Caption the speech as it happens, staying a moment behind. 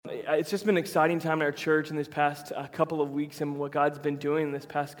it's just been an exciting time in our church in this past couple of weeks and what God's been doing in this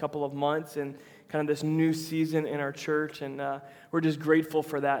past couple of months and kind of this new season in our church, and we're just grateful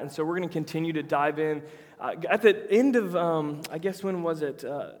for that. And so we're going to continue to dive in. At the end of, I guess when was it?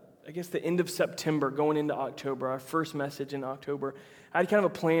 I guess the end of September, going into October, our first message in October, I had kind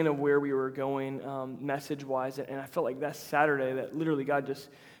of a plan of where we were going message-wise, and I felt like that Saturday that literally God just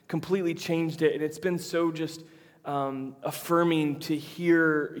completely changed it, and it's been so just affirming to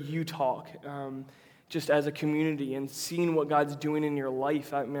hear you talk just as a community and seeing what God's doing in your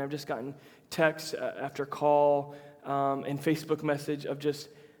life. I mean, I've just gotten text after call and Facebook message of just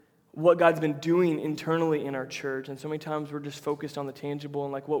what God's been doing internally in our church. And so many times we're just focused on the tangible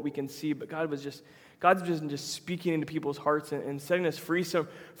and like what we can see, but God's just speaking into people's hearts and setting us free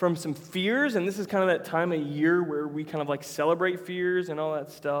from some fears. And this is kind of that time of year where we kind of like celebrate fears and all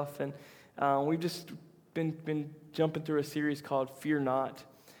that stuff. And we've just been jumping through a series called Fear Not.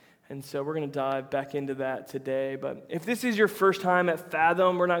 And so we're going to dive back into that today. But if this is your first time at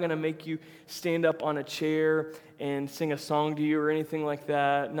Fathom, we're not going to make you stand up on a chair and sing a song to you or anything like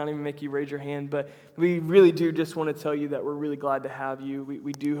that, not even make you raise your hand. But we really do just want to tell you that we're really glad to have you.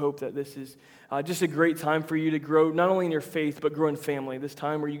 We do hope that this is just a great time for you to grow, not only in your faith, but grow in family. This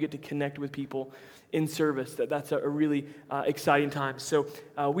time where you get to connect with people in service, that's a really exciting time. So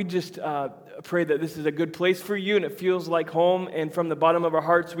we just pray that this is a good place for you and it feels like home. And from the bottom of our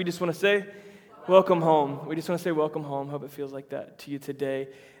hearts, we just want to say, welcome home. We just want to say welcome home. Hope it feels like that to you today.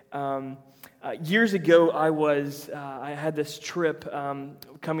 Years ago, I had this trip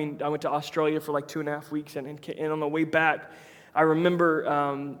coming. I went to Australia for like 2.5 weeks, and on the way back, I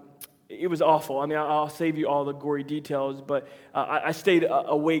remember it was awful. I mean, I'll save you all the gory details, but I stayed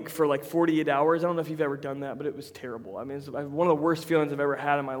awake for like 48 hours. I don't know if you've ever done that, but it was terrible. I mean, it's one of the worst feelings I've ever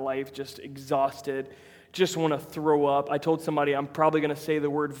had in my life, just exhausted, just want to throw up. I told somebody I'm probably going to say the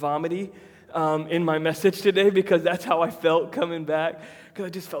word vomity in my message today because that's how I felt coming back, because I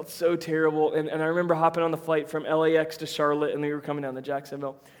just felt so terrible. And I remember hopping on the flight from LAX to Charlotte, and we were coming down to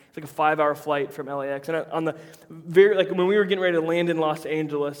Jacksonville. It's like a 5-hour flight from LAX. And on the when we were getting ready to land in Los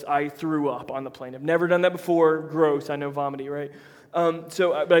Angeles, I threw up on the plane. I've never done that before. Gross. I know, vomity, right?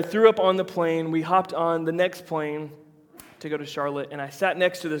 But I threw up on the plane. We hopped on the next plane to go to Charlotte, and I sat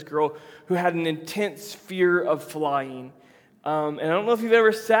next to this girl who had an intense fear of flying. And I don't know if you've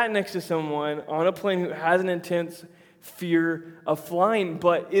ever sat next to someone on a plane who has an intense fear of flying,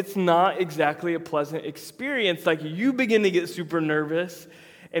 but it's not exactly a pleasant experience. Like, you begin to get super nervous.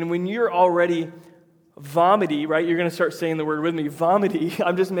 And when you're already vomity, right, you're going to start saying the word with me, vomity.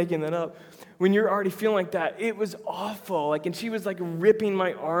 I'm just making that up. When you're already feeling like that, it was awful. And she was ripping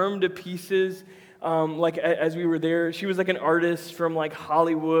my arm to pieces. As we were there, she was like an artist from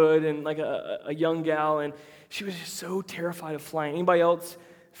Hollywood and a young gal, and she was just so terrified of flying. Anybody else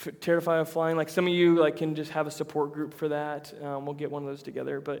terrified of flying? Some of you can just have a support group for that. We'll get one of those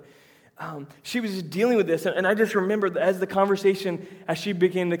together, but. She was just dealing with this, and I just remember as the conversation, as she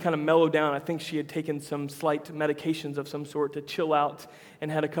began to kind of mellow down, I think she had taken some slight medications of some sort to chill out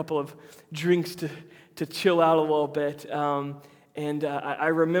and had a couple of drinks to chill out a little bit. I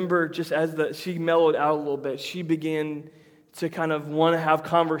remember just as she mellowed out a little bit, she began to kind of want to have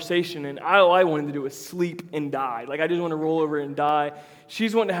conversation, and all I wanted to do was sleep and die. I just want to roll over and die.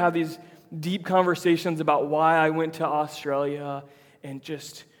 She's wanting to have these deep conversations about why I went to Australia and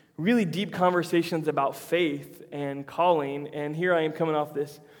just really deep conversations about faith and calling, and here I am coming off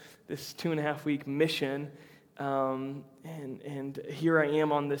this 2.5 week mission, and here I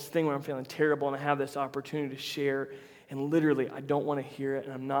am on this thing where I'm feeling terrible, and I have this opportunity to share, and literally I don't want to hear it,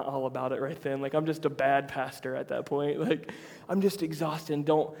 and I'm not all about it right then. I'm just a bad pastor at that point. I'm just exhausted and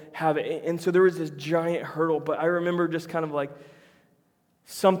don't have it, and so there was this giant hurdle, but I remember just kind of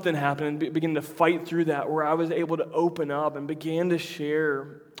something happened and began to fight through that, where I was able to open up and began to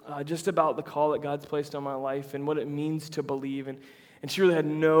share just about the call that God's placed on my life and what it means to believe. And she really had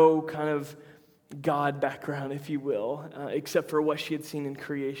no kind of God background, if you will, except for what she had seen in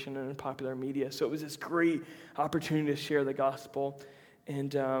creation and in popular media. So it was this great opportunity to share the gospel.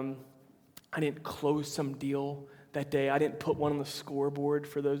 And I didn't close some deal that day. I didn't put one on the scoreboard,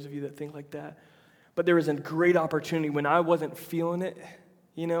 for those of you that think like that. But there was a great opportunity when I wasn't feeling it,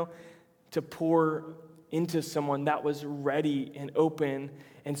 to pour into someone that was ready and open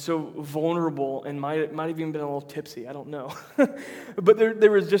and so vulnerable and might have even been a little tipsy. I don't know. But there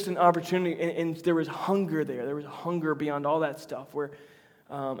was just an opportunity, and there was hunger there. There was a hunger beyond all that stuff,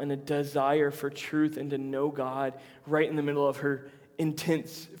 and a desire for truth and to know God right in the middle of her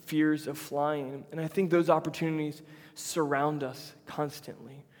intense fears of flying. And I think those opportunities surround us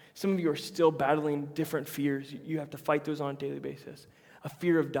constantly. Some of you are still battling different fears. You have to fight those on a daily basis. a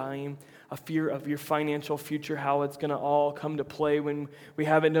fear of dying, a fear of your financial future, how it's going to all come to play when we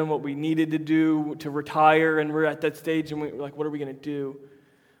haven't done what we needed to do to retire, and we're at that stage and we're like, what are we going to do?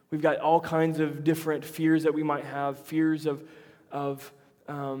 We've got all kinds of different fears that we might have, fears of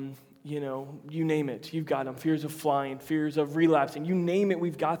you name it, you've got them. Fears of flying, fears of relapsing, you name it,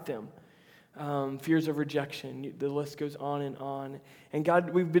 we've got them. Fears of rejection, the list goes on and on. And God,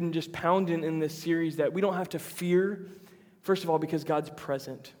 we've been just pounding in this series that we don't have to fear, first of all, because God's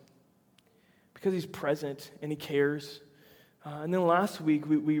present. Because he's present and he cares. And then last week,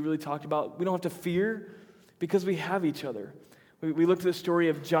 we really talked about we don't have to fear because we have each other. We looked at the story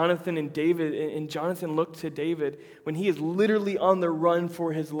of Jonathan and David, and Jonathan looked to David when he is literally on the run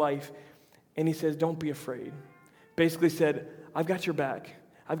for his life, and he says, don't be afraid. Basically said, I've got your back.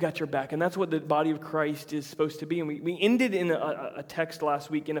 I've got your back. And that's what the body of Christ is supposed to be. And we ended in a text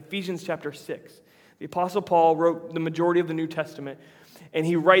last week in Ephesians chapter 6. The Apostle Paul wrote the majority of the New Testament, and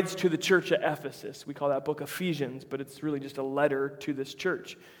he writes to the church at Ephesus. We call that book Ephesians, but it's really just a letter to this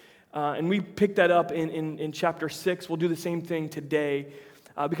church. And we picked that up in chapter 6. We'll do the same thing today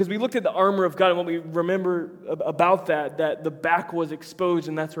because we looked at the armor of God, and what we remember about that the back was exposed,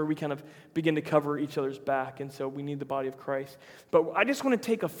 and that's where we kind of begin to cover each other's back, and so we need the body of Christ. But I just want to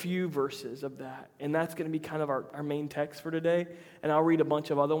take a few verses of that, and that's going to be kind of our main text for today, and I'll read a bunch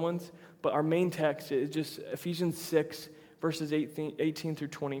of other ones, but our main text is just Ephesians 6, verses 18 through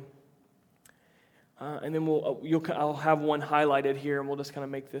 20. And then I'll have one highlighted here, and we'll just kind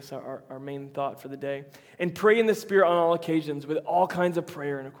of make this our main thought for the day. And pray in the Spirit on all occasions with all kinds of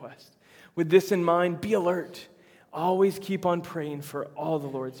prayer and requests. With this in mind, be alert. Always keep on praying for all the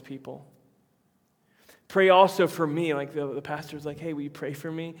Lord's people. Pray also for me, like the pastor's like, hey, will you pray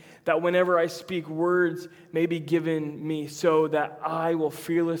for me? That whenever I speak, words may be given me so that I will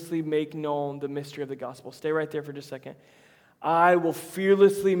fearlessly make known the mystery of the gospel. Stay right there for just a second. I will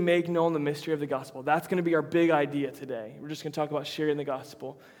fearlessly make known the mystery of the gospel. That's going to be our big idea today. We're just going to talk about sharing the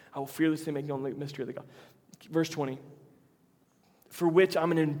gospel. I will fearlessly make known the mystery of the gospel. Verse 20. For which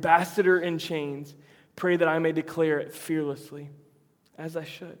I'm an ambassador in chains. Pray that I may declare it fearlessly, as I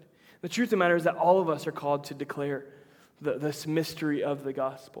should. The truth of the matter is that all of us are called to declare this mystery of the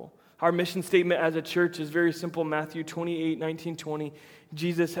gospel. Our mission statement as a church is very simple. Matthew 28, 19, 20.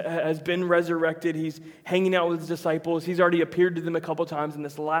 Jesus has been resurrected. He's hanging out with his disciples. He's already appeared to them a couple times. And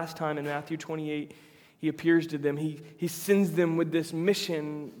this last time in Matthew 28, he appears to them. He sends them with this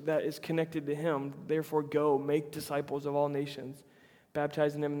mission that is connected to him. Therefore, go, make disciples of all nations,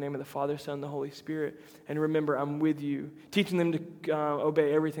 baptizing them in the name of the Father, Son, and the Holy Spirit. And remember, I'm with you, teaching them to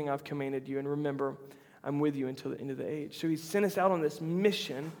obey everything I've commanded you. And remember, I'm with you until the end of the age. So he sent us out on this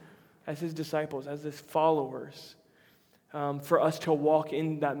mission as his disciples, as his followers, for us to walk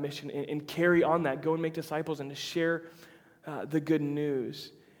in that mission and carry on that, go and make disciples and to share the good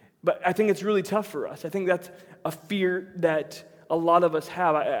news. But I think it's really tough for us. I think that's a fear that a lot of us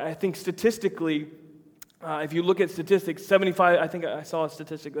have. I think statistically, if you look at statistics, I think I saw a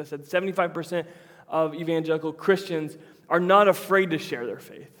statistic that said 75% of evangelical Christians are not afraid to share their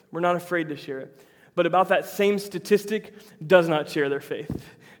faith. We're not afraid to share it. But about that same statistic does not share their faith.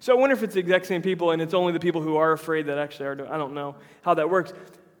 So I wonder if it's the exact same people and it's only the people who are afraid that actually are doing. I don't know how that works.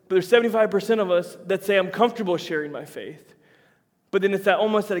 But there's 75% of us that say I'm comfortable sharing my faith. But then it's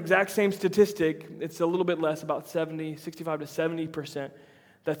almost that exact same statistic, it's a little bit less, about 65 to 70%,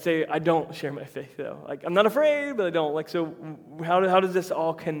 that say I don't share my faith though. Like I'm not afraid, but I don't. Like so, how does this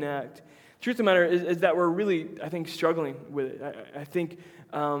all connect? The truth of the matter is that we're really, I think, struggling with it. I think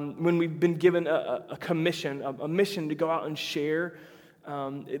when we've been given a commission, a mission to go out and share,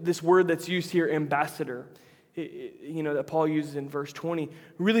 this word that's used here, ambassador, that Paul uses in verse 20,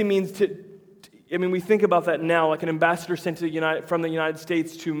 really means we think about that now, like an ambassador sent from the United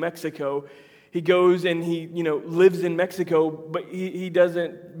States to Mexico. He goes and he, lives in Mexico, but he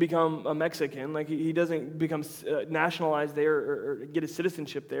doesn't become a Mexican. Like he doesn't become nationalized there or get his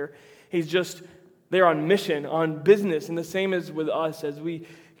citizenship there. He's just there on mission, on business. And the same is with us as we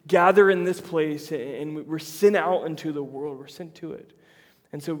gather in this place and we're sent out into the world. We're sent to it.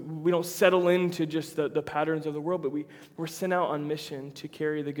 And so we don't settle into just the patterns of the world, but we're sent out on mission to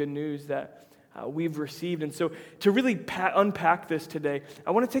carry the good news that we've received. And so to really unpack this today,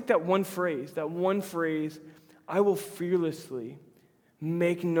 I want to take that one phrase, I will fearlessly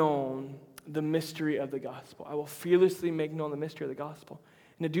make known the mystery of the gospel. I will fearlessly make known the mystery of the gospel.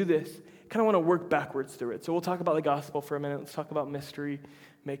 And to do this, I kind of want to work backwards through it. So we'll talk about the gospel for a minute. Let's talk about mystery,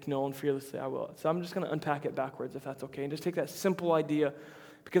 make known fearlessly, I will. So I'm just going to unpack it backwards, if that's okay, and just take that simple idea,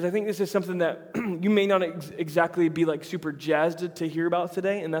 because I think this is something that you may not exactly be like super jazzed to hear about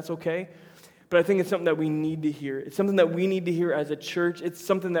today, and that's okay. but I think it's something that we need to hear. It's something that we need to hear as a church. It's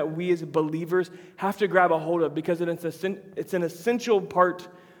something that we as believers have to grab a hold of because it's an essential part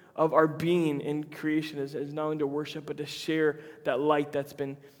of our being in creation is not only to worship, but to share that light that's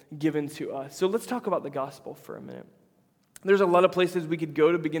been given to us. So let's talk about the gospel for a minute. There's a lot of places we could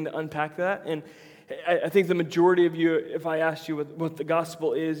go to begin to unpack that, and I think the majority of you, if I asked you what the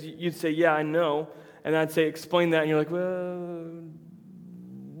gospel is, you'd say, yeah, I know, and I'd say, explain that, and you're like, well,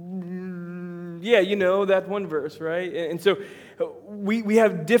 yeah, you know that one verse, right? And so we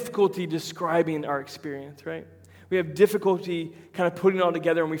have difficulty describing our experience, right? We have difficulty kind of putting it all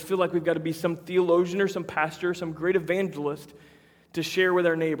together, and we feel like we've got to be some theologian or some pastor, some great evangelist to share with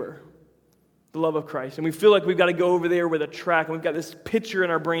our neighbor the love of Christ. And we feel like we've got to go over there with a track, and we've got this picture in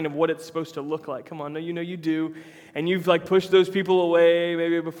our brain of what it's supposed to look like. Come on, no, you know you do. And you've like pushed those people away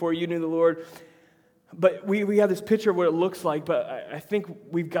maybe before you knew the Lord. But we have this picture of what it looks like, but I think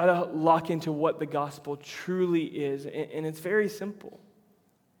we've got to lock into what the gospel truly is, and it's very simple.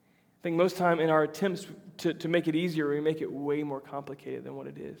 I think most time in our attempts to make it easier, we make it way more complicated than what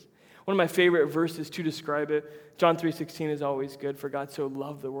it is. One of my favorite verses to describe it, John 3:16 is always good. For God so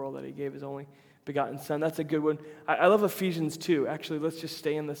loved the world that he gave his only begotten son. That's a good one. I love Ephesians 2. Actually, let's just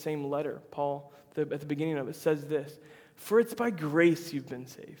stay in the same letter. Paul, at the beginning of it, says this. For it's by grace you've been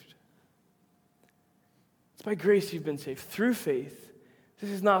saved. It's by grace you've been saved. Through faith. This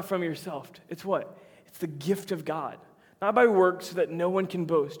is not from yourself. It's what? It's the gift of God. Not by works so that no one can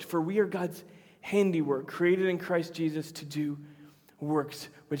boast. For we are God's handiwork, created in Christ Jesus to do works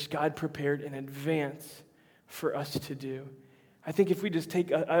which God prepared in advance for us to do. I think if we just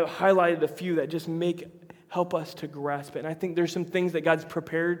I highlighted a few that just help us to grasp it. And I think there's some things that God's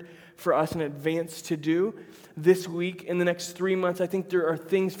prepared for us in advance to do this week, in the next 3 months. I think there are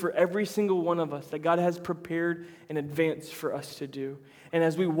things for every single one of us that God has prepared in advance for us to do. And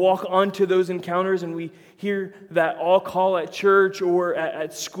as we walk onto those encounters and we hear that all call at church or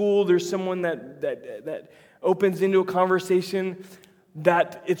at school, there's someone that opens into a conversation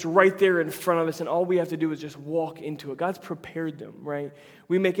that it's right there in front of us, and all we have to do is just walk into it. God's prepared them, right?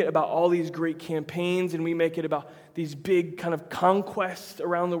 We make it about all these great campaigns, and we make it about these big kind of conquests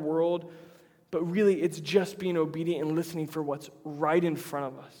around the world, but really it's just being obedient and listening for what's right in front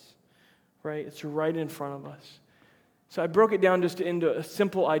of us, right? It's right in front of us. So I broke it down just into a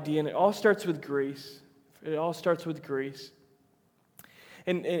simple idea, and it all starts with grace. It all starts with grace.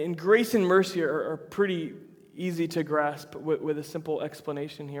 And grace and mercy are pretty easy to grasp with a simple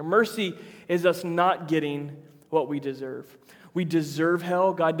explanation here. Mercy is us not getting what we deserve. We deserve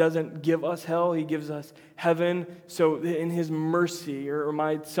hell. God doesn't give us hell. He gives us heaven. So in his mercy, or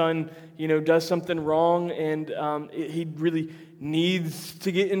my son, does something wrong and he really needs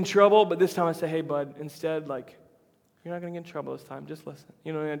to get in trouble, but this time I say, hey, bud, instead, you're not going to get in trouble this time. Just listen.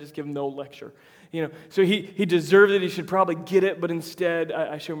 And I just give him no lecture. So he deserves it. He should probably get it, but instead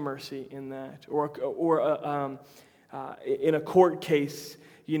I show mercy in that. Or in a court case,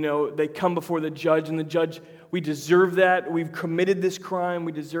 they come before the judge, and the judge, we deserve that. We've committed this crime.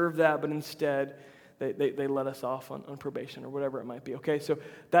 We deserve that, but instead they let us off on probation or whatever it might be. Okay, so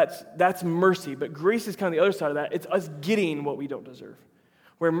that's mercy. But grace is kind of the other side of that. It's us getting what we don't deserve.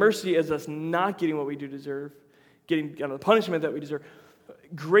 Where mercy is us not getting what we do deserve, getting the punishment that we deserve.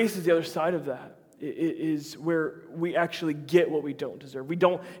 Grace is the other side of that. It is where we actually get what we don't deserve. We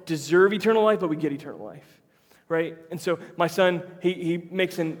don't deserve eternal life, but we get eternal life, right? And so my son, he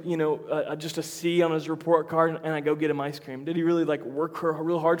makes just a C on his report card, and I go get him ice cream. Did he really work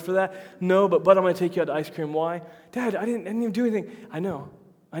real hard for that? No, but I'm going to take you out to ice cream. Why? Dad, I didn't even do anything. I know.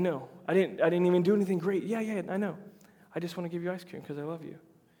 I didn't even do anything great. Yeah, I know. I just want to give you ice cream because I love you,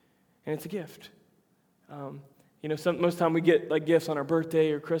 and it's a gift. Most time we get gifts on our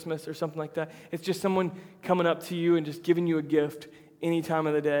birthday or Christmas or something like that. It's just someone coming up to you and just giving you a gift any time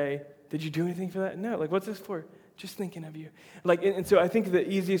of the day. Did you do anything for that? No. What's this for? Just thinking of you. And so I think the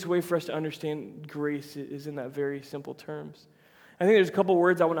easiest way for us to understand grace is in that very simple terms. I think there's a couple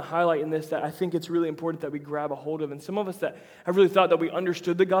words I want to highlight in this that I think it's really important that we grab a hold of. And some of us that have really thought that we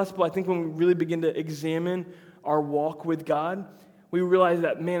understood the gospel, I think when we really begin to examine our walk with God, we realize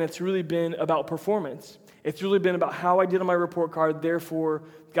that, man, it's really been about performance. It's really been about how I did on my report card, therefore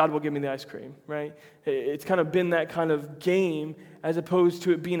God will give me the ice cream, right? It's kind of been that kind of game as opposed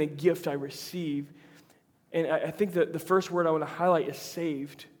to it being a gift I receive. And I think that the first word I want to highlight is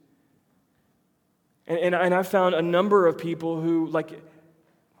saved. And I've found a number of people who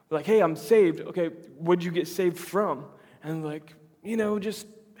hey, I'm saved. Okay, what'd you get saved from? And just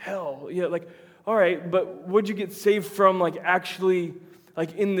hell. Yeah, all right, but what'd you get saved from actually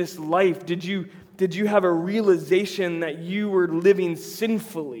in this life? Did you did you have a realization that you were living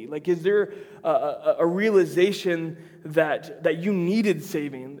sinfully? Like, is there a realization that you needed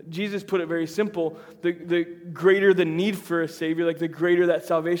saving? Jesus put it very simple. The greater the need for a Savior, like the greater that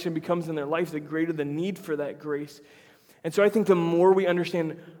salvation becomes in their life, the greater the need for that grace. And so I think the more we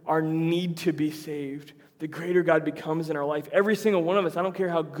understand our need to be saved, the greater God becomes in our life. Every single one of us, I don't care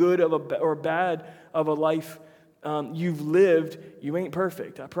how good or bad of a life you've lived, you ain't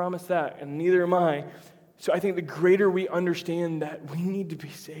perfect. I promise that, and neither am I. So I think the greater we understand that we need to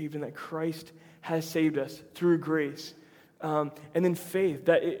be saved and that Christ has saved us through grace, and then faith,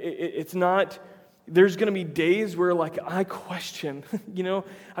 that it's not, there's going to be days where like I question,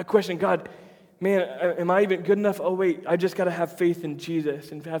 God, man, am I even good enough? Oh wait, I just got to have faith in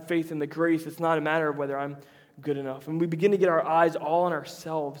Jesus and have faith in the grace. It's not a matter of whether I'm good enough. And we begin to get our eyes all on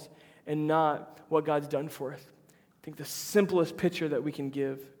ourselves and not what God's done for us. I think the simplest picture that we can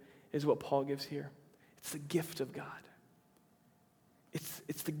give is what Paul gives here. It's the gift of God.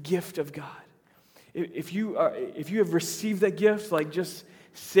 It's the gift of God. If you have received that gift, like just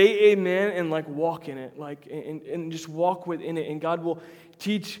say amen and like walk in it, like and just walk within it, and God will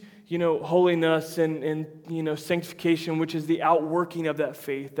teach holiness and sanctification, which is the outworking of that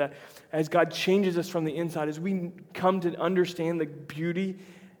faith. That as God changes us from the inside, as we come to understand the beauty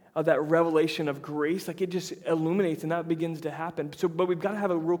of that revelation of grace, like it just illuminates and that begins to happen. But we've got to have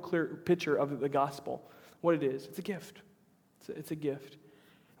a real clear picture of the gospel, what it is. It's a gift. It's a gift.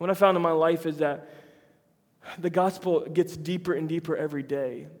 What I found in my life is that the gospel gets deeper and deeper every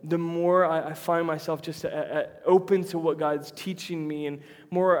day. The more I find myself just open to what God's teaching me, and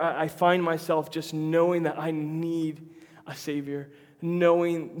more I find myself just knowing that I need a Savior,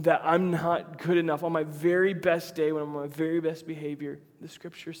 knowing that I'm not good enough. On my very best day, when I'm on my very best behavior, the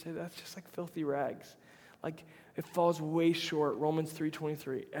scriptures say that's just like filthy rags. Like it falls way short. Romans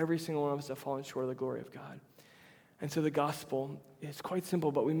 3:23. Every single one of us have fallen short of the glory of God. And so the gospel is quite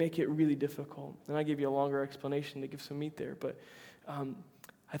simple, but we make it really difficult. And I gave you a longer explanation to give some meat there. But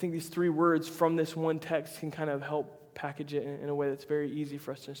I think these three words from this one text can kind of help package it in a way that's very easy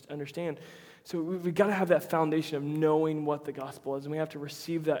for us to understand. So we've got to have that foundation of knowing what the gospel is, and we have to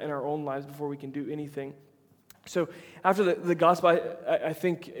receive that in our own lives before we can do anything. So after the gospel, I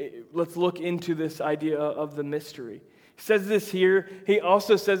think let's look into this idea of the mystery. He says this here. He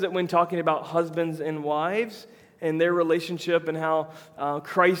also says it when talking about husbands and wives and their relationship, and how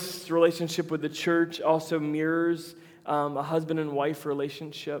Christ's relationship with the church also mirrors a husband and wife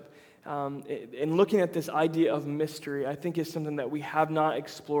relationship. And looking at this idea of mystery, I think is something that we have not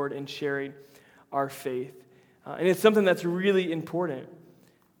explored in sharing our faith. And it's something that's really important.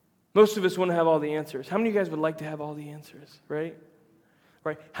 Most of us want to have all the answers. How many of you guys would like to have all the answers, right?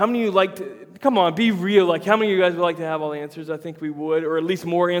 Right? How many of you like to, come on, be real. Like, how many of you guys would like to have all the answers? I think we would, or at least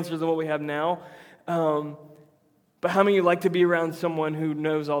more answers than what we have now. But how many of you like to be around someone who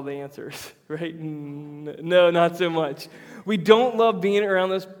knows all the answers, right? No, not so much. We don't love being around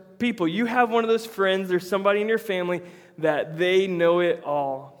those people. You have one of those friends, there's somebody in your family that they know it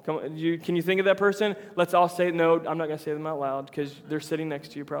all. Can you think of that person? Let's all say, no, I'm not going to say them out loud because they're sitting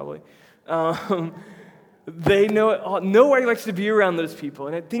next to you probably. They know it all. Nobody likes to be around those people.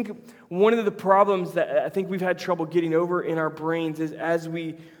 And I think one of the problems that I think we've had trouble getting over in our brains is as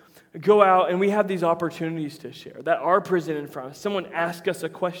we go out and we have these opportunities to share that are presented in front of us. Someone asks us a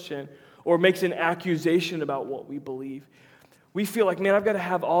question or makes an accusation about what we believe. We feel like, man, I've got to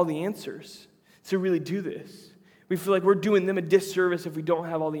have all the answers to really do this. We feel like we're doing them a disservice if we don't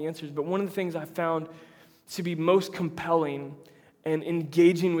have all the answers. But one of the things I found to be most compelling and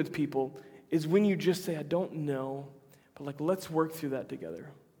engaging with people is when you just say, I don't know, but like, let's work through that together.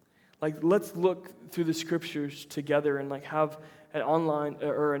 Like, let's look through the scriptures together and like have an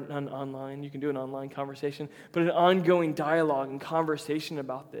online, you can do an online conversation, but an ongoing dialogue and conversation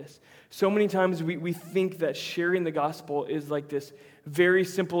about this. So many times we think that sharing the gospel is like this very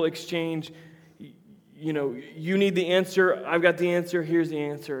simple exchange. You need the answer, I've got the answer, here's the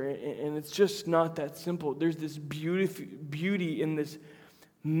answer. And it's just not that simple. There's this beauty in this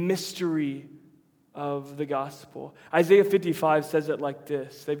mystery of the gospel. Isaiah 55 says it like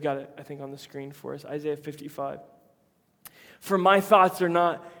this. They've got it, I think, on the screen for us. Isaiah 55. For my thoughts are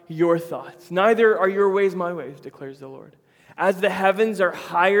not your thoughts, neither are your ways my ways, declares the Lord. As the heavens are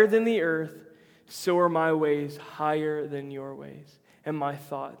higher than the earth, so are my ways higher than your ways, and my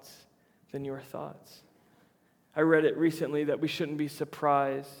thoughts than your thoughts. I read it recently that we shouldn't be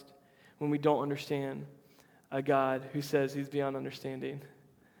surprised when we don't understand a God who says he's beyond understanding.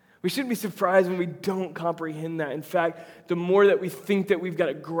 We shouldn't be surprised when we don't comprehend that. In fact, the more that we think that we've got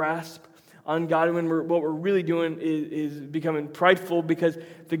a grasp on God, when what we're really doing is becoming prideful, because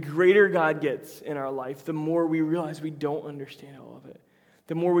the greater God gets in our life, the more we realize we don't understand all of it.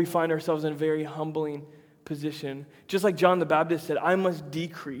 The more we find ourselves in a very humbling position. Just like John the Baptist said, I must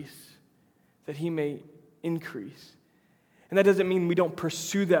decrease that he may increase. And that doesn't mean we don't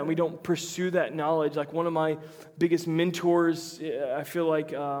pursue that and we don't pursue that knowledge. Like one of my biggest mentors, I feel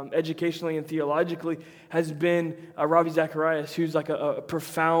like educationally and theologically, has been Ravi Zacharias, who's like a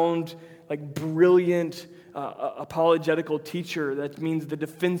profound, like brilliant apologetical teacher. That means the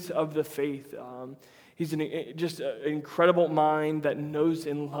defense of the faith. He's just an incredible mind that knows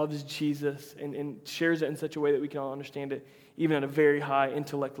and loves Jesus and shares it in such a way that we can all understand it, even at a very high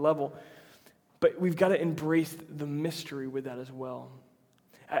intellect level. But we've got to embrace the mystery with that as well.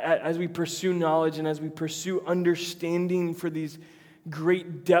 As we pursue knowledge and as we pursue understanding for these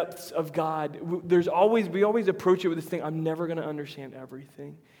great depths of God, we always approach it with this thing, I'm never going to understand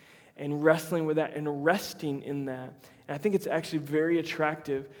everything. And wrestling with that and resting in that. And I think it's actually very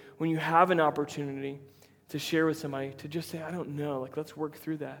attractive when you have an opportunity to share with somebody, to just say, I don't know, like let's work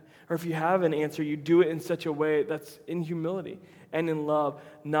through that. Or if you have an answer, you do it in such a way that's in humility and in love,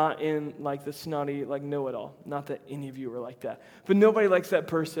 not in like the snotty, like know-it-all. Not that any of you are like that. But nobody likes that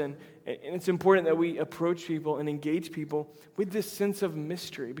person. And it's important that we approach people and engage people with this sense of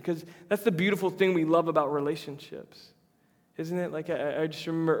mystery, because that's the beautiful thing we love about relationships. Isn't it? Like I just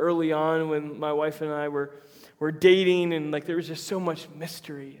remember early on when my wife and I were dating, and like there was just so much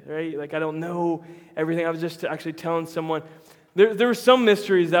mystery, right? Like I don't know everything. I was just actually telling someone, there were some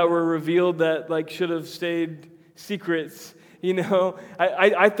mysteries that were revealed that like should have stayed secrets. You know,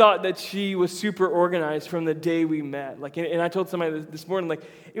 I thought that she was super organized from the day we met. Like, and I told somebody this morning, like,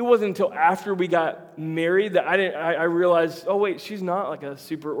 it wasn't until after we got married that I realized, oh wait, she's not like a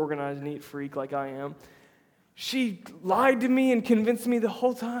super organized, neat freak like I am. She lied to me and convinced me the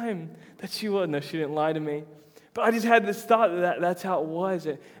whole time that she was. No, she didn't lie to me. But I just had this thought that that's how it was.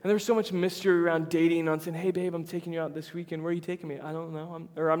 And there was so much mystery around dating, on saying, hey, babe, I'm taking you out this weekend. Where are you taking me? I don't know.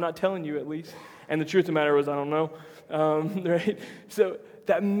 I'm not telling you, at least. And the truth of the matter was, I don't know. Right? So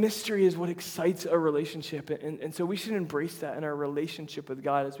that mystery is what excites a relationship. And so we should embrace that in our relationship with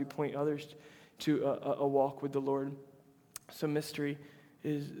God as we point others to a walk with the Lord. So mystery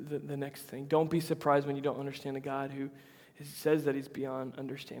is the next thing. Don't be surprised when you don't understand a God who says that he's beyond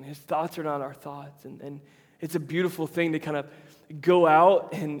understanding. His thoughts are not our thoughts. And it's a beautiful thing to kind of go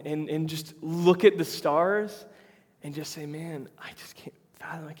out and just look at the stars and just say, man, I just can't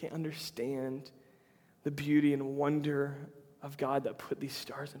fathom, I can't understand the beauty and wonder of God that put these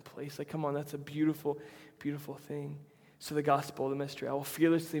stars in place. Like, come on, that's a beautiful, beautiful thing. So the gospel, the mystery. I will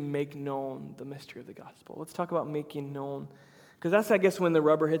fearlessly make known the mystery of the gospel. Let's talk about making known. Because that's, I guess, when the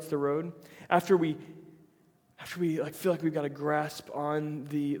rubber hits the road. After we like feel like we've got a grasp on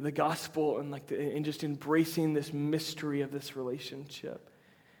the gospel and just embracing this mystery of this relationship,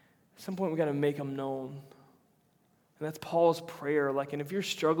 at some point we got to make them known. And that's Paul's prayer. Like, and if you're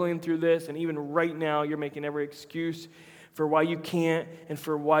struggling through this, and even right now you're making every excuse for why you can't and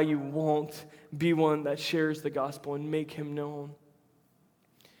for why you won't, be one that shares the gospel and make him known.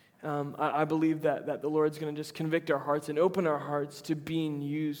 I believe that the Lord's going to just convict our hearts and open our hearts to being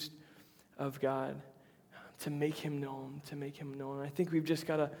used of God, to make him known, And I think we've just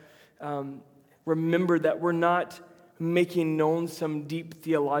got to remember that we're not making known some deep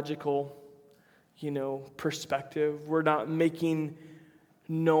theological, perspective. We're not making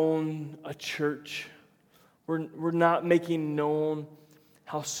known a church. We're not making known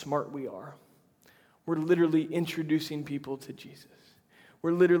how smart we are. We're literally introducing people to Jesus.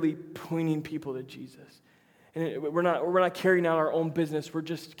 We're literally pointing people to Jesus. And we're not carrying out our own business. We're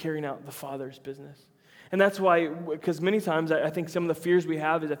just carrying out the Father's business. And that's why, because many times I think some of the fears we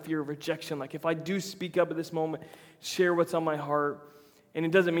have is a fear of rejection. Like, if I do speak up at this moment, share what's on my heart, and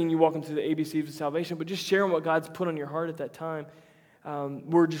it doesn't mean you walk into the ABCs of salvation, but just sharing what God's put on your heart at that time,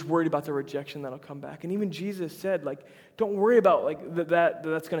 we're just worried about the rejection that'll come back. And even Jesus said, like, don't worry about like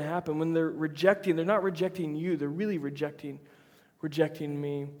that's going to happen. When they're rejecting, they're not rejecting you. They're really rejecting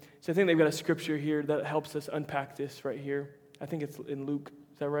me. So I think they've got a scripture here that helps us unpack this right here. I think it's in Luke.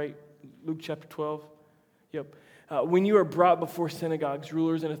 Is that right? Luke chapter 12. Yep. When you are brought before synagogues,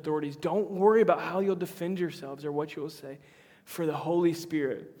 rulers, and authorities, don't worry about how you'll defend yourselves or what you will say, for the Holy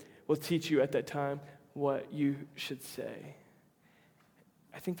Spirit will teach you at that time what you should say.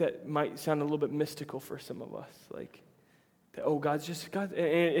 I think that might sound a little bit mystical for some of us, like, God's just God,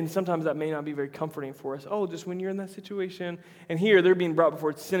 and sometimes that may not be very comforting for us. Just when you're in that situation, and here they're being brought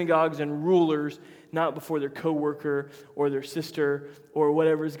before synagogues and rulers, not before their coworker or their sister or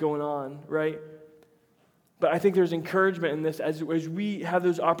whatever's going on, right? But I think there's encouragement in this as we have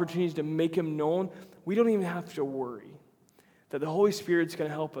those opportunities to make him known, we don't even have to worry that the Holy Spirit's going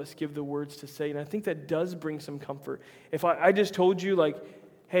to help us give the words to say. And I think that does bring some comfort. If I just told you, like,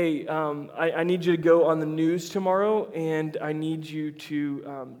 hey, I need you to go on the news tomorrow, and I need you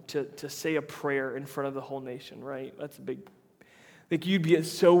to say a prayer in front of the whole nation, right? That's a big, like, you'd be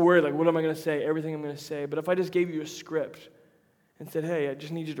so worried, like, what am I going to say? Everything I'm going to say. But if I just gave you a script and said, hey, I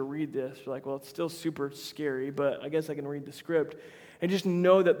just need you to read this, you're like, well, it's still super scary, but I guess I can read the script. And just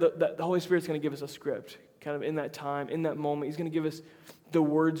know that the Holy Spirit's going to give us a script, kind of in that time, in that moment. He's going to give us the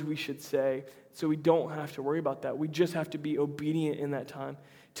words we should say, so we don't have to worry about that. We just have to be obedient in that time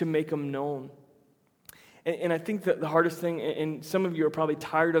to make them known. And I think that the hardest thing, and some of you are probably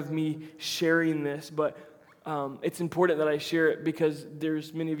tired of me sharing this, but it's important that I share it because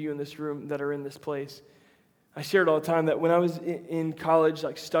there's many of you in this room that are in this place. I share it all the time that when I was in college,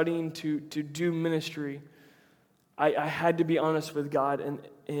 like studying to do ministry, I had to be honest with God,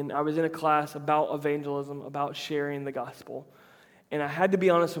 and I was in a class about evangelism, about sharing the gospel, and I had to be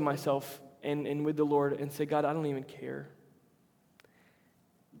honest with myself and with the Lord and say, God, I don't even care.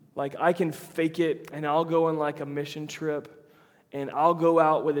 Like, I can fake it, and I'll go on like a mission trip, and I'll go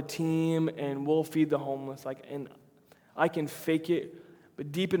out with a team, and we'll feed the homeless. Like, and I can fake it,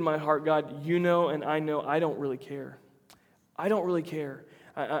 but deep in my heart, God, you know, and I know I don't really care. I don't really care.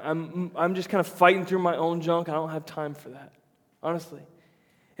 I'm just kind of fighting through my own junk. I don't have time for that, honestly.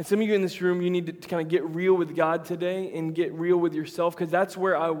 And some of you in this room, you need to kind of get real with God today and get real with yourself, because that's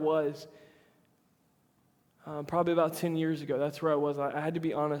where I was. Probably about 10 years ago, that's where I was. I had to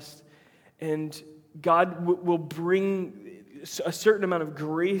be honest. And God will bring a certain amount of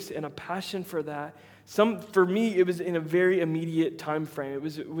grace and a passion for that. For me, it was in a very immediate time frame. It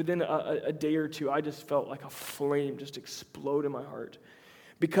was within a day or two. I just felt like a flame just explode in my heart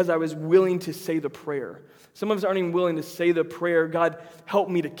because I was willing to say the prayer. Some of us aren't even willing to say the prayer, God, help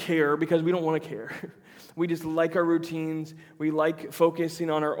me to care, because we don't want to care. We just like our routines. We like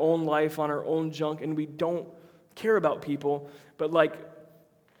focusing on our own life, on our own junk, and we don't care about people. But like,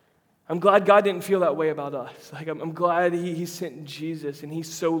 I'm glad God didn't feel that way about us. Like, I'm glad he sent Jesus, and he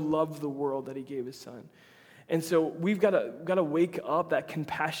so loved the world that he gave his son. And so we've got to wake up that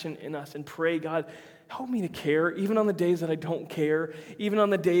compassion in us and pray, God, help me to care, even on the days that I don't care, even on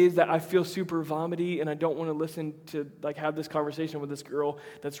the days that I feel super vomity and I don't want to listen to, like, have this conversation with this girl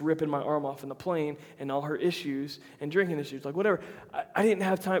that's ripping my arm off in the plane and all her issues and drinking issues, like whatever. I didn't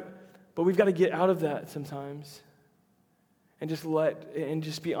have time, but we've got to get out of that sometimes and just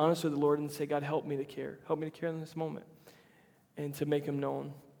be honest with the Lord and say, God, help me to care. Help me to care in this moment and to make him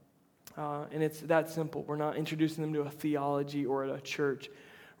known. And it's that simple. We're not introducing them to a theology or a church.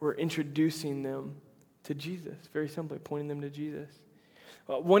 We're introducing them to Jesus, very simply, pointing them to Jesus.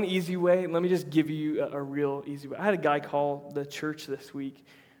 One easy way, let me just give you a real easy way. I had a guy call the church this week.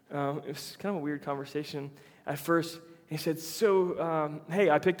 It was kind of a weird conversation. At first, he said, hey,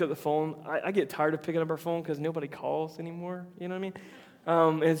 I picked up the phone. I get tired of picking up our phone because nobody calls anymore, you know what I mean?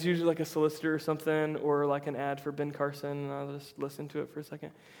 And it's usually like a solicitor or something, or like an ad for Ben Carson, and I'll just listen to it for a second.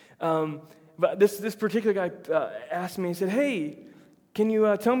 But this particular guy asked me, he said, hey, can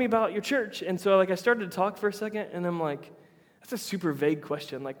you tell me about your church? And so I started to talk for a second, and I'm like, that's a super vague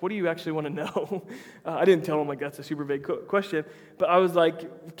question. Like, what do you actually want to know? I didn't tell him, like, that's a super vague question. But I was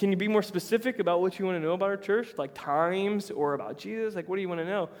like, can you be more specific about what you want to know about our church? Like times or about Jesus? Like, what do you want to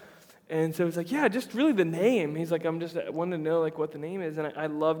know? And so he's like, yeah, just really the name. He's like, I'm just wanting to know, like, what the name is. And I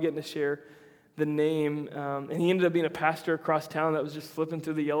love getting to share the name. And he ended up being a pastor across town that was just flipping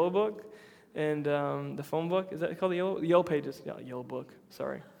through the Yellow Book. And the phone book, is that called the Yellow Pages? Yeah, Yellow Book,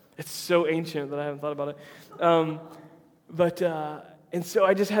 sorry. It's so ancient that I haven't thought about it. And so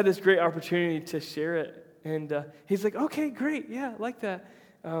I just had this great opportunity to share it. And he's like, okay, great, yeah, I like that.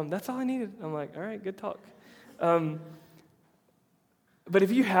 That's all I needed. I'm like, all right, good talk. But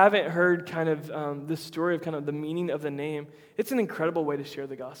if you haven't heard kind of the story of kind of the meaning of the name, it's an incredible way to share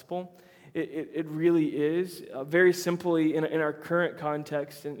the gospel. It really is. Very simply, in our current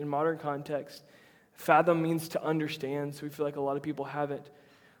context, in modern context, fathom means to understand. So we feel like a lot of people haven't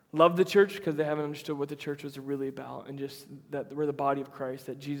loved the church because they haven't understood what the church was really about, and just that we're the body of Christ,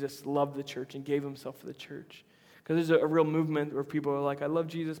 that Jesus loved the church and gave himself for the church. Because there's a real movement where people are like, I love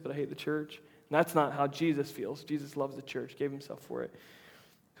Jesus, but I hate the church. And that's not how Jesus feels. Jesus loves the church, gave himself for it.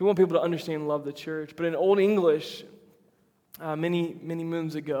 We want people to understand and love the church. But in Old English, many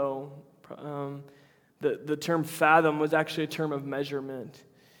moons ago, the term fathom was actually a term of measurement.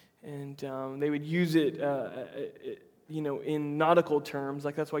 And they would use it, in nautical terms.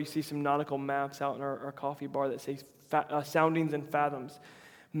 Like, that's why you see some nautical maps out in our coffee bar that say soundings and fathoms.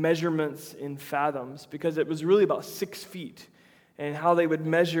 measurements in fathoms, because it was really about 6 feet, and how they would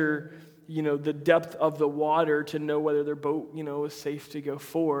measure, the depth of the water to know whether their boat, was safe to go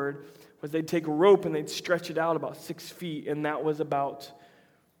forward, was they'd take a rope and they'd stretch it out about 6 feet, and that was about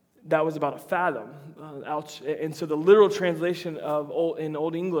a fathom. And so the literal translation in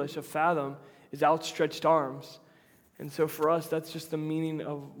Old English of fathom is outstretched arms. And so for us, that's just the meaning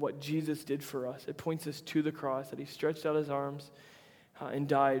of what Jesus did for us. It points us to the cross, that he stretched out his arms and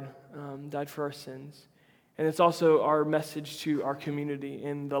died for our sins. And it's also our message to our community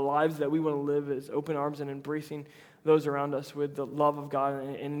and the lives that we want to live as open arms and embracing those around us with the love of God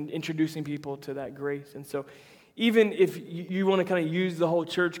and introducing people to that grace. And so even if you want to kind of use the whole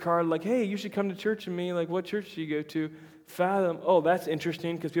church card, like, hey, you should come to church with me, like, what church do you go to? Fathom. Oh, that's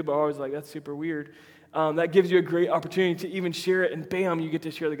interesting, because people are always like, that's super weird. That gives you a great opportunity to even share it, and bam, you get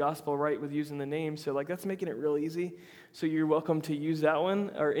to share the gospel right with using the name. So that's making it real easy. So you're welcome to use that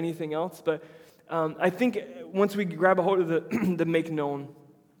one or anything else. But I think once we grab a hold of the make known,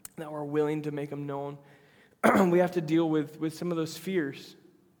 that we're willing to make them known, we have to deal with some of those fears.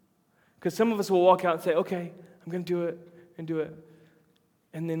 Because some of us will walk out and say, okay, I'm going to do it and do it.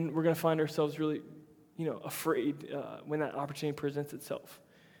 And then we're going to find ourselves really, afraid when that opportunity presents itself.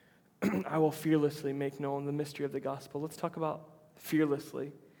 I will fearlessly make known the mystery of the gospel. Let's talk about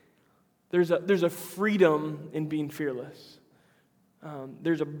fearlessly. There's a freedom in being fearless.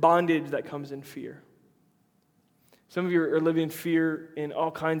 There's a bondage that comes in fear. Some of you are living in fear in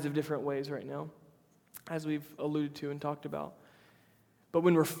all kinds of different ways right now, as we've alluded to and talked about. But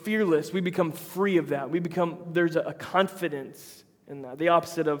when we're fearless, we become free of that. There's a confidence in that. The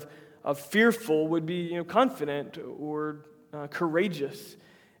opposite of fearful would be confident or courageous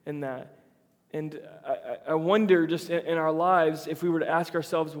in that. And I wonder just in our lives if we were to ask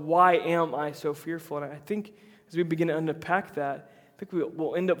ourselves, why am I so fearful? And I think as we begin to unpack that, I think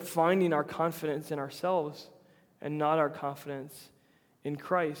we'll end up finding our confidence in ourselves and not our confidence in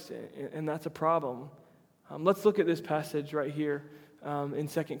Christ. And that's a problem. Let's look at this passage right here in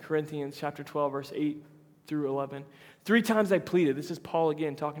 2 Corinthians chapter 12, verse 8 through 11. 3 times I pleaded. This is Paul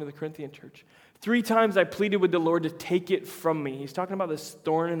again talking to the Corinthian church. 3 times I pleaded with the Lord to take it from me. He's talking about this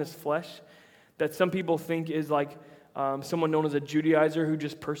thorn in his flesh that some people think is like someone known as a Judaizer who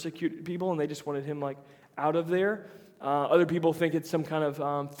just persecuted people and they just wanted him out of there. Other people think it's some kind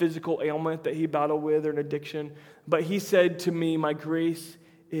of physical ailment that he battled with or an addiction. But he said to me, my grace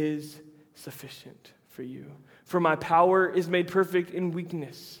is sufficient for you. For my power is made perfect in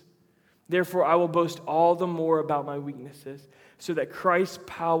weakness. Therefore, I will boast all the more about my weaknesses, so that Christ's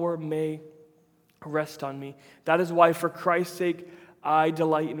power may rest on me. That is why, for Christ's sake, I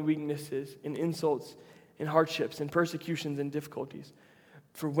delight in weaknesses, in insults, in hardships, in persecutions, and difficulties.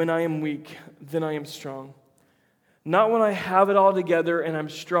 For when I am weak, then I am strong. Not when I have it all together and I'm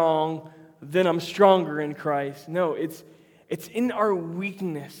strong, then I'm stronger in Christ. No, it's in our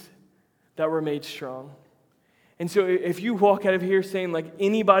weakness that we're made strong. And so if you walk out of here saying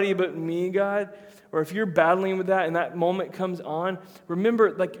anybody but me, God, or if you're battling with that and that moment comes on,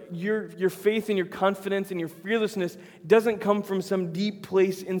 remember your faith and your confidence and your fearlessness doesn't come from some deep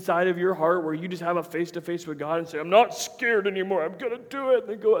place inside of your heart where you just have a face-to-face with God and say, I'm not scared anymore, I'm going to do it, and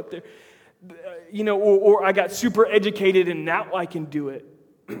then go out there. Or I got super educated and now I can do it.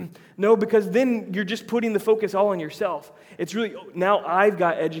 No, because then you're just putting the focus all on yourself. It's really, now I've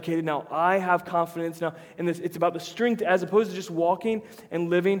got educated, now I have confidence now, and it's about the strength as opposed to just walking and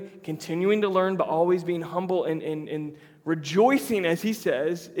living, continuing to learn, but always being humble and rejoicing, as he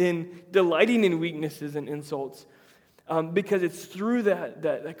says, in delighting in weaknesses and insults. Because it's through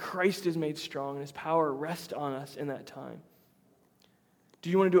that Christ is made strong and his power rests on us in that time. Do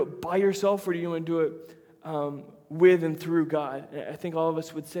you want to do it by yourself or do you want to do it with and through God? I think all of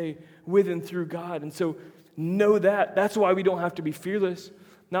us would say with and through God. And so know that. That's why we don't have to be fearless.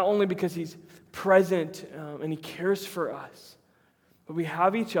 Not only because he's present and he cares for us, but we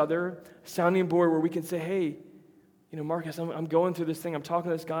have each other, sounding board where we can say, hey, Marcus, I'm going through this thing. I'm talking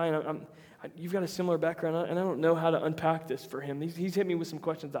to this guy, and you've got a similar background, and I don't know how to unpack this for him. He's hit me with some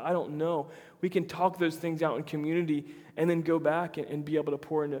questions that I don't know. We can talk those things out in community and then go back and be able to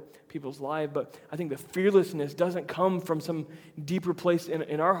pour into people's lives. But I think the fearlessness doesn't come from some deeper place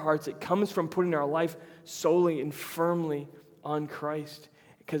in our hearts. It comes from putting our life solely and firmly on Christ,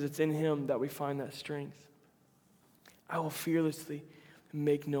 because it's in him that we find that strength. I will fearlessly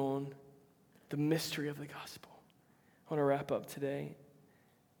make known the mystery of the gospel. I want to wrap up today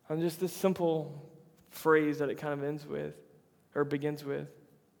on just this simple phrase that it kind of ends with, or begins with,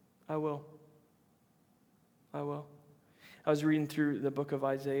 I will. I will. I was reading through the book of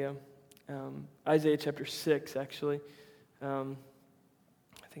Isaiah, Isaiah chapter 6, actually,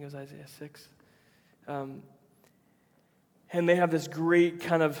 think it was Isaiah 6. And they have this great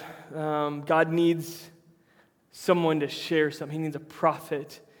kind of, God needs someone to share something. He needs a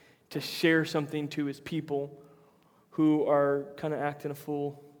prophet to share something to his people who are kind of acting a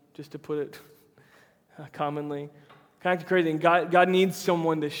fool, just to put it commonly. Kind of acting crazy. And God needs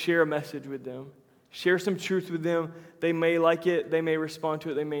someone to share a message with them. Share some truth with them. They may like it. They may respond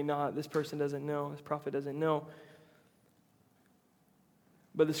to it. They may not. This person doesn't know. This prophet doesn't know.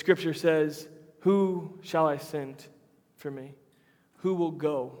 But the scripture says, who shall I send for me? Who will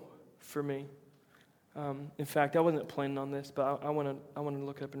go for me? In fact, I wasn't planning on this, but I want to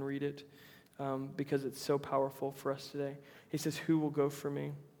look it up and read it because it's so powerful for us today. He says, who will go for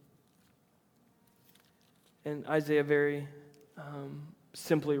me? And Isaiah very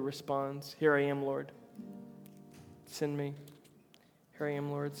simply responds, here I am, Lord. Send me. Here I am,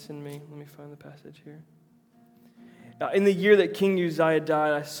 Lord. Send me. Let me find the passage here. In the year that King Uzziah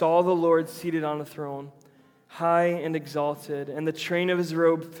died, I saw the Lord seated on a throne, high and exalted, and the train of his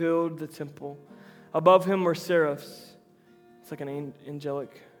robe filled the temple. Above him were seraphs. It's like an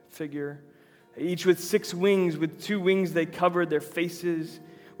angelic figure. Each with 6 wings. With 2 wings they covered their faces.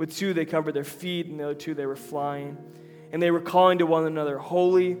 With 2 they covered their feet, and the other 2 they were flying. And they were calling to one another,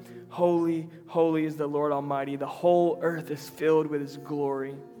 holy, holy, holy is the Lord Almighty. The whole earth is filled with his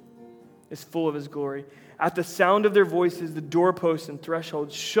glory. Is full of his glory. At the sound of their voices, the doorposts and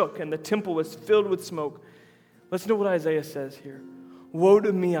thresholds shook, and the temple was filled with smoke. Listen to what Isaiah says here. Woe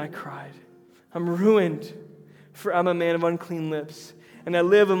to me, I cried. I'm ruined, for I'm a man of unclean lips, and I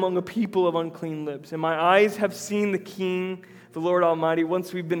live among a people of unclean lips. And my eyes have seen the King, the Lord Almighty.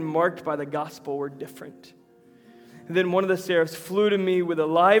 Once we've been marked by the gospel, we're different. And then one of the seraphs flew to me with a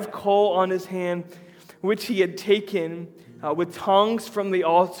live coal on his hand, which he had taken with tongs from the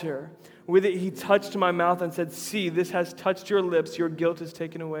altar. With it he touched my mouth and said, see, this has touched your lips. Your guilt is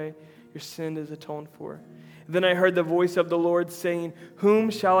taken away. Your sin is atoned for. Then I heard the voice of the Lord saying, whom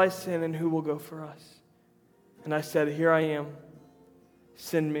shall I send and who will go for us? And I said, here I am.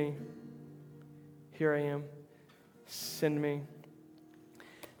 Send me. Here I am. Send me.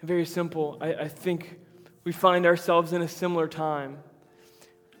 Very simple. I think we find ourselves in a similar time.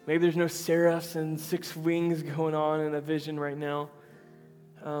 Maybe there's no seraphs and 6 wings going on in a vision right now.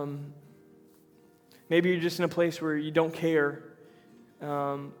 Maybe you're just in a place where you don't care.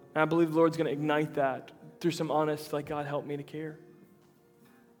 I believe the Lord's going to ignite that through some honest, like, God, help me to care.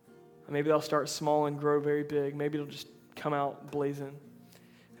 Maybe they'll start small and grow very big. Maybe it'll just come out blazing.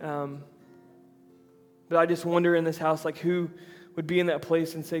 But I just wonder in this house, like, who would be in that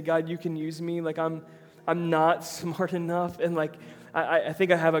place and say, God, you can use me. Like, I'm not smart enough. And, like, I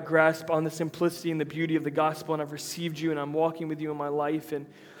think I have a grasp on the simplicity and the beauty of the gospel, and I've received you, and I'm walking with you in my life, and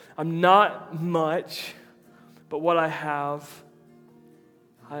I'm not much, but what I have,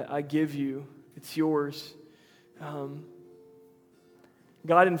 I give you. It's yours.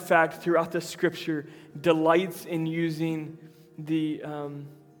 God, in fact, throughout the scripture, delights in using the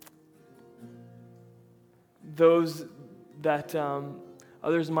those that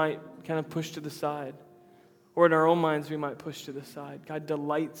others might kind of push to the side, or in our own minds we might push to the side. God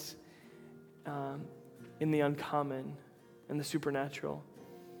delights in the uncommon and the supernatural.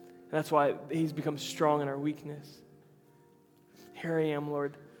 And that's why he's become strong in our weakness. Here I am,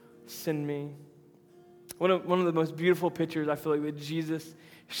 Lord. Send me. One of the most beautiful pictures I feel like that Jesus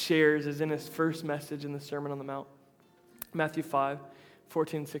shares is in his first message in the Sermon on the Mount. Matthew 5,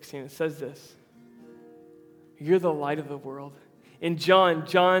 14, 16. It says this. You're the light of the world. In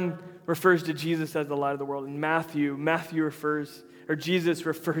John refers to Jesus as the light of the world. In Jesus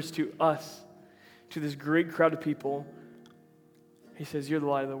refers to us, to this great crowd of people. He says, you're the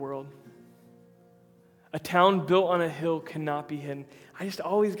light of the world. A town built on a hill cannot be hidden. I just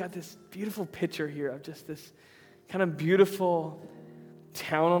always got this beautiful picture here of just this kind of beautiful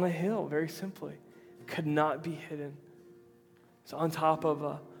town on a hill, very simply. Could not be hidden. It's on top of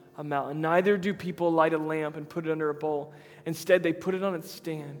a mountain. Neither do people light a lamp and put it under a bowl. Instead, they put it on its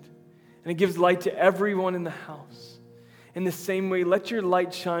stand. And it gives light to everyone in the house. In the same way, let your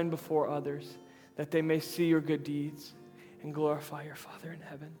light shine before others, that they may see your good deeds and glorify your Father in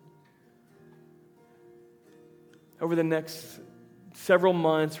heaven. Over the next several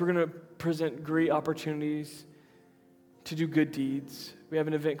months, we're going to present great opportunities to do good deeds. We have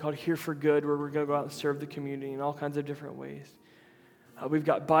an event called Here for Good where we're going to go out and serve the community in all kinds of different ways. We've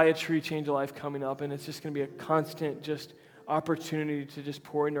got Buy a Tree, Change a Life coming up, and it's just going to be a constant just opportunity to just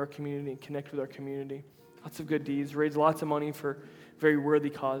pour into our community and connect with our community. Lots of good deeds, raise lots of money for very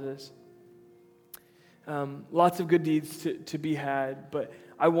worthy causes. Lots of good deeds to be had, but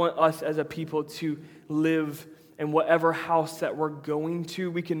I want us as a people to live And whatever house that we're going to,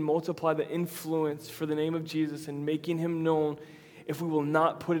 we can multiply the influence for the name of Jesus and making him known if we will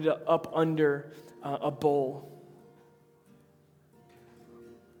not put it up under a bowl.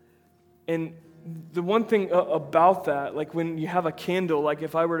 And the one thing about that, like when you have a candle, like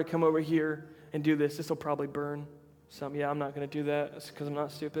if I were to come over here and do this will probably burn some. Yeah, I'm not going to do that because I'm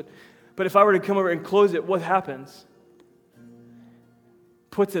not stupid. But if I were to come over and close it, what happens?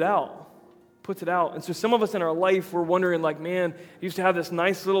 Puts it out. And so some of us in our life, we're wondering like, man, I used to have this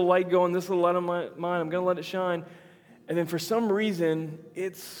nice little light going, this little light on mine, I'm going to let it shine. And then for some reason,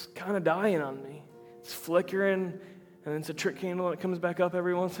 it's kind of dying on me. It's flickering, and it's a trick candle that comes back up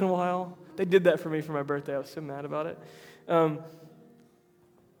every once in a while. They did that for me for my birthday. I was so mad about it.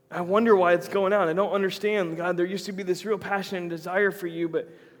 I wonder why it's going out. I don't understand. God, there used to be this real passion and desire for you, but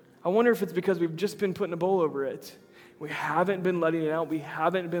I wonder if it's because we've just been putting a bowl over it. We haven't been letting it out. We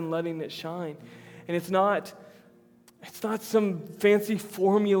haven't been letting it shine. And it's not some fancy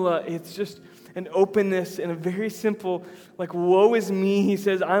formula. It's just an openness and a very simple, like, woe is me. He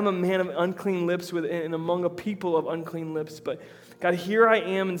says, I'm a man of unclean lips and among a people of unclean lips. But God, here I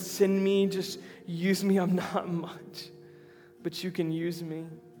am and send me. Just use me. I'm not much, but you can use me.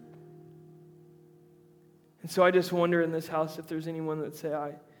 And so I just wonder in this house if there's anyone that say,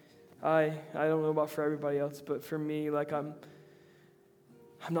 I don't know about for everybody else, but for me, like I'm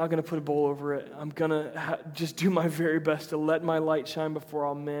not going to put a bowl over it. I'm going to just do my very best to let my light shine before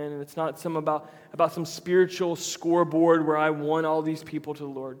all men. And it's not about some spiritual scoreboard where I won all these people to the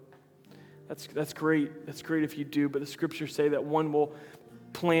Lord. That's great. That's great if you do, but the scriptures say that one will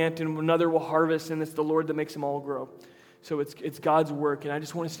plant and another will harvest, and it's the Lord that makes them all grow. So it's God's work, and I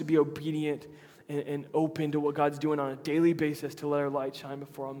just want us to be obedient and open to what God's doing on a daily basis to let our light shine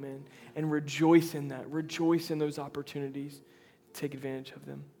before all men and rejoice in that. Rejoice in those opportunities. Take advantage of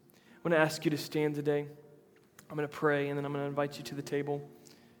them. I want to ask you to stand today. I'm going to pray, and then I'm going to invite you to the table.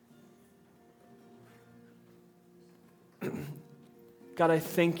 God, I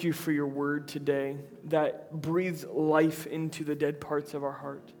thank you for your word today that breathes life into the dead parts of our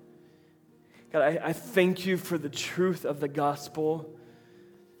heart. God, I thank you for the truth of the gospel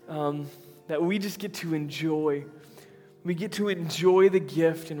that we just get to enjoy. We get to enjoy the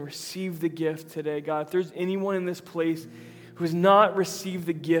gift and receive the gift today. God, if there's anyone in this place who has not received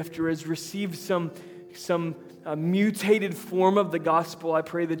the gift or has received some mutated form of the gospel, I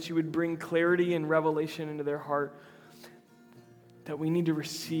pray that you would bring clarity and revelation into their heart. That we need to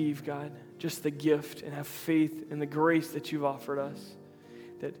receive, God, just the gift and have faith in the grace that you've offered us.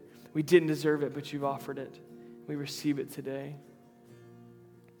 That we didn't deserve it, but you've offered it. We receive it today.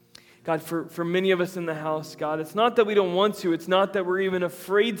 God, for many of us in the house, God, it's not that we don't want to. It's not that we're even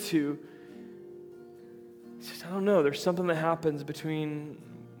afraid to. It's just, I don't know, there's something that happens between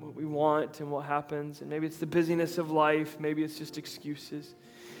what we want and what happens. And maybe it's the busyness of life. Maybe it's just excuses.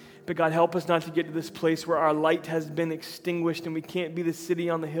 But God, help us not to get to this place where our light has been extinguished and we can't be the city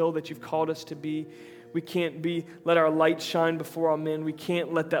on the hill that you've called us to be. We can't let our light shine before all men. We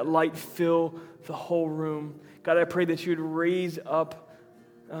can't let that light fill the whole room. God, I pray that you would raise up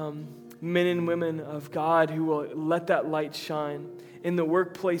men and women of God who will let that light shine in the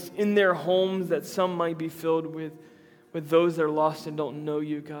workplace, in their homes, that some might be filled with those that are lost and don't know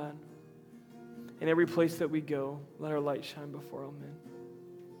you, God. In every place that we go, let our light shine before all men.